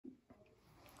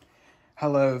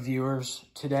Hello viewers,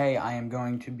 today I am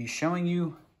going to be showing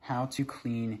you how to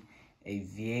clean a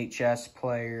VHS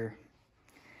player.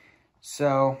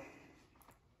 So,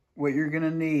 what you're going to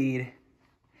need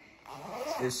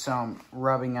is some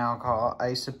rubbing alcohol,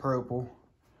 isopropyl.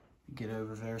 Get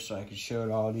over there so I can show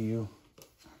it all to you.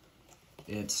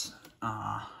 It's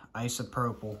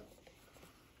isopropyl,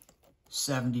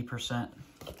 70%,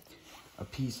 a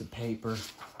piece of paper,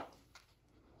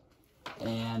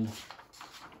 and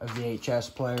a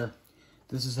VHS player.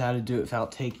 This is how to do it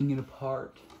without taking it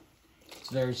apart.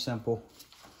 It's very simple.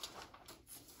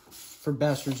 For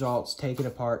best results, take it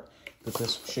apart, but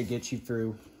this should get you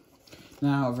through.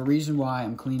 Now, the reason why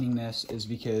I'm cleaning this is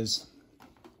because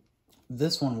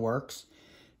this one works,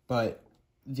 but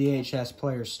VHS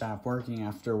players stop working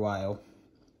after a while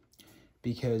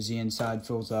because the inside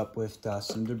fills up with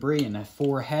dust and debris, and the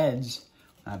four heads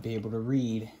will not be able to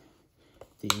read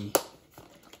the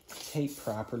tape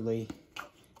properly.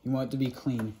 You want it to be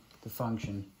clean to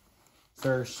function.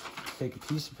 First, take a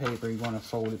piece of paper. You want to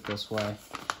fold it this way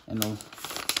in a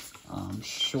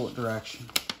short direction.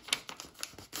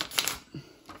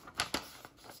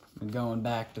 And going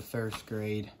back to first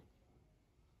grade,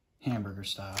 hamburger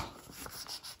style.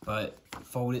 But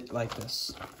fold it like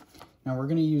this. Now we're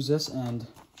going to use this end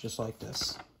just like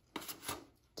this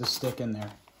to stick in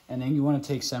there. And then you want to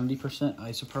take 70%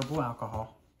 isopropyl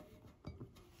alcohol.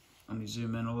 Let me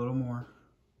zoom in a little more.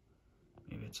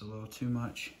 Maybe it's a little too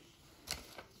much.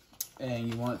 And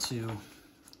you want to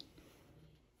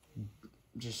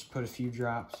just put a few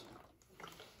drops.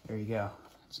 There you go.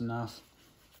 That's enough.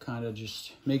 Kind of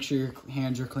just make sure your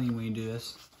hands are clean when you do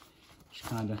this. Just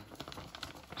kind of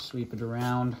sweep it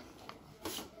around.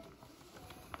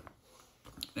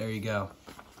 There you go.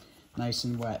 Nice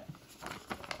and wet.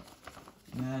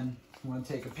 And then you want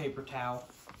to take a paper towel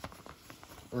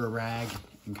or a rag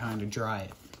and kind of dry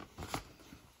it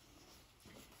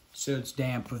so it's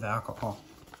damp with alcohol.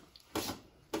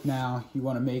 Now you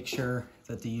want to make sure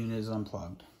that the unit is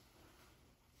unplugged.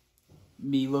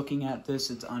 Me looking at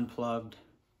this, it's unplugged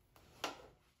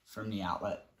from the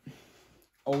outlet.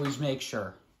 Always make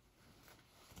sure.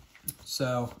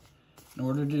 So in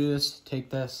order to do this, take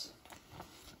this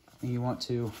and you want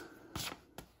to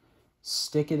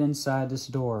stick it inside this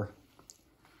door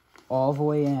all the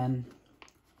way in.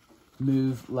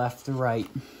 Move left to right.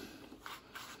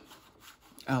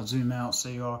 I'll zoom out so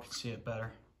you all can see it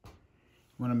better. You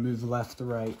want to move left to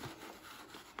right.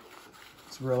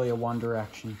 It's really a one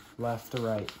direction, left to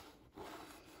right.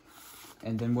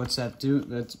 And then what's that do?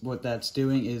 What that's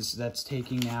doing is that's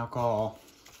taking the alcohol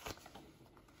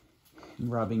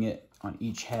and rubbing it on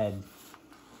each head,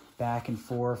 back and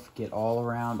forth, get all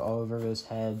around, all over those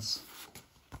heads.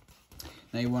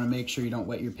 Now you want to make sure you don't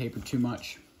wet your paper too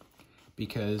much,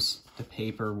 because the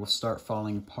paper will start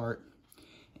falling apart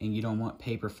and you don't want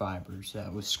paper fibers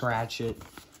that will scratch it.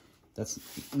 That's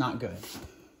not good.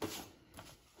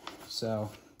 So,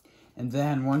 and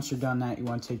then once you're done that, you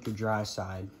want to take your dry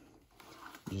side.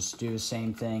 Just do the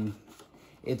same thing.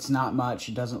 It's not much.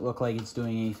 It doesn't look like it's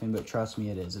doing anything, but trust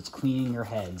me, it is. It's cleaning your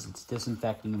heads. It's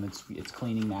disinfecting them. It's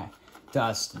cleaning that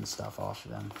dust and stuff off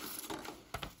of them.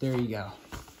 There you go.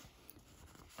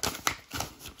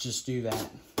 Just do that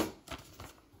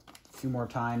a few more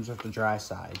times with the dry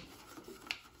side.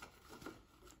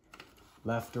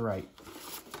 Left to right.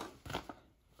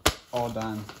 All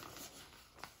done.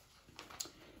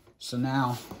 So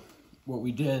now, what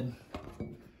we did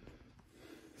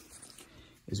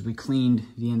is we cleaned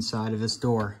the inside of this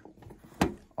door.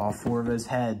 All four of those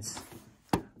heads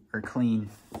are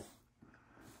clean. You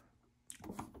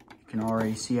can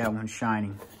already see that one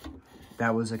shining.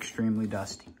 That was extremely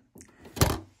dusty.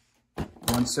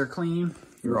 Once they're clean,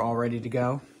 you're all ready to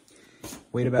go.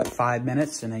 Wait about 5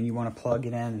 minutes, and then you want to plug it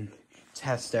in and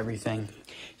test everything.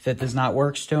 If that does not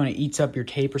work still and it eats up your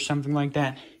tape or something like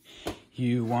that,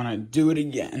 you want to do it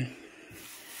again.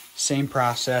 Same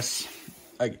process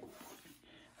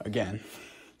again.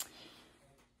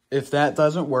 If that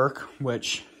doesn't work,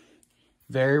 which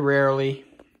very rarely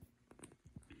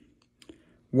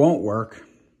won't work,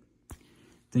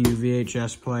 then your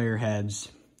VHS player heads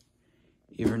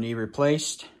either need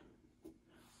replaced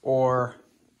or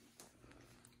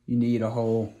you need a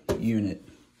whole unit,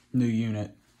 new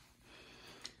unit.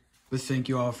 But thank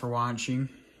you all for watching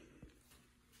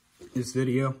this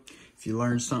video. If you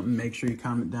learned something, make sure you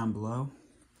comment down below.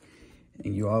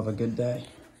 And you all have a good day.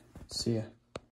 See ya.